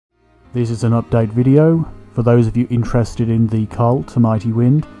This is an update video for those of you interested in the cult, Amighty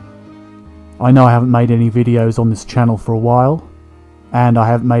Wind. I know I haven't made any videos on this channel for a while, and I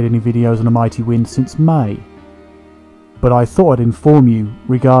haven't made any videos on Amighty Wind since May. But I thought I'd inform you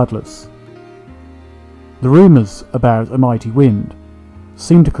regardless. The rumours about Amighty Wind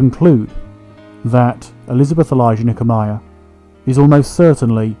seem to conclude that Elizabeth Elijah Nehemiah is almost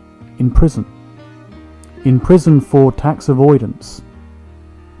certainly in prison. In prison for tax avoidance.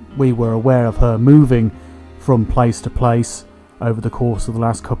 We were aware of her moving from place to place over the course of the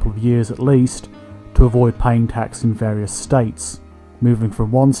last couple of years at least to avoid paying tax in various states, moving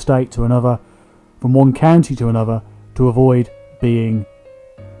from one state to another, from one county to another, to avoid being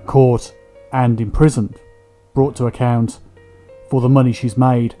caught and imprisoned, brought to account for the money she's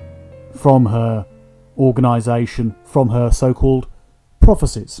made from her organisation, from her so-called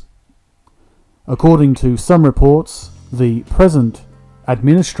prophecies. According to some reports, the present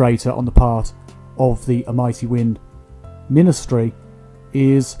administrator on the part of the Amighty Wind ministry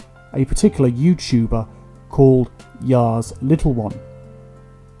is a particular YouTuber called Yar's Little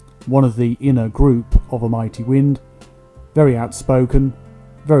one of the inner group of Amighty Wind, very outspoken,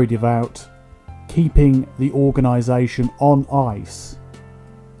 very devout, keeping the organisation on ice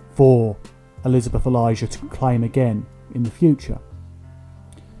for Elizabeth Elijah to claim again in the future.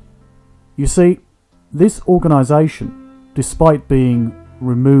 You see, this organisation, despite being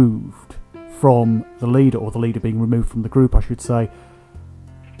removed from the leader, or the leader being removed from the group I should say,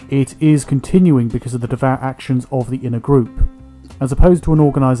 it is continuing because of the devout actions of the inner group, as opposed to an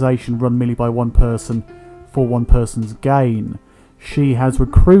organisation run merely by one person for one person's gain. She has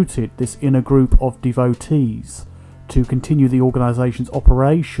recruited this inner group of devotees to continue the organisation's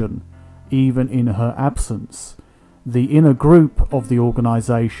operation even in her absence. The inner group of the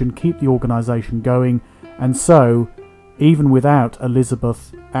organisation keep the organisation going, and so even without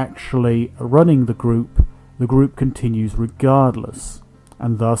Elizabeth actually running the group continues regardless.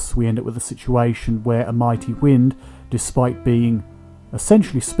 And thus we end up with a situation where Amighty Wind, despite being,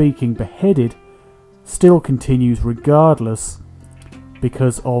 essentially speaking, beheaded, still continues regardless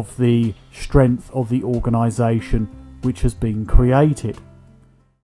because of the strength of the organisation which has been created.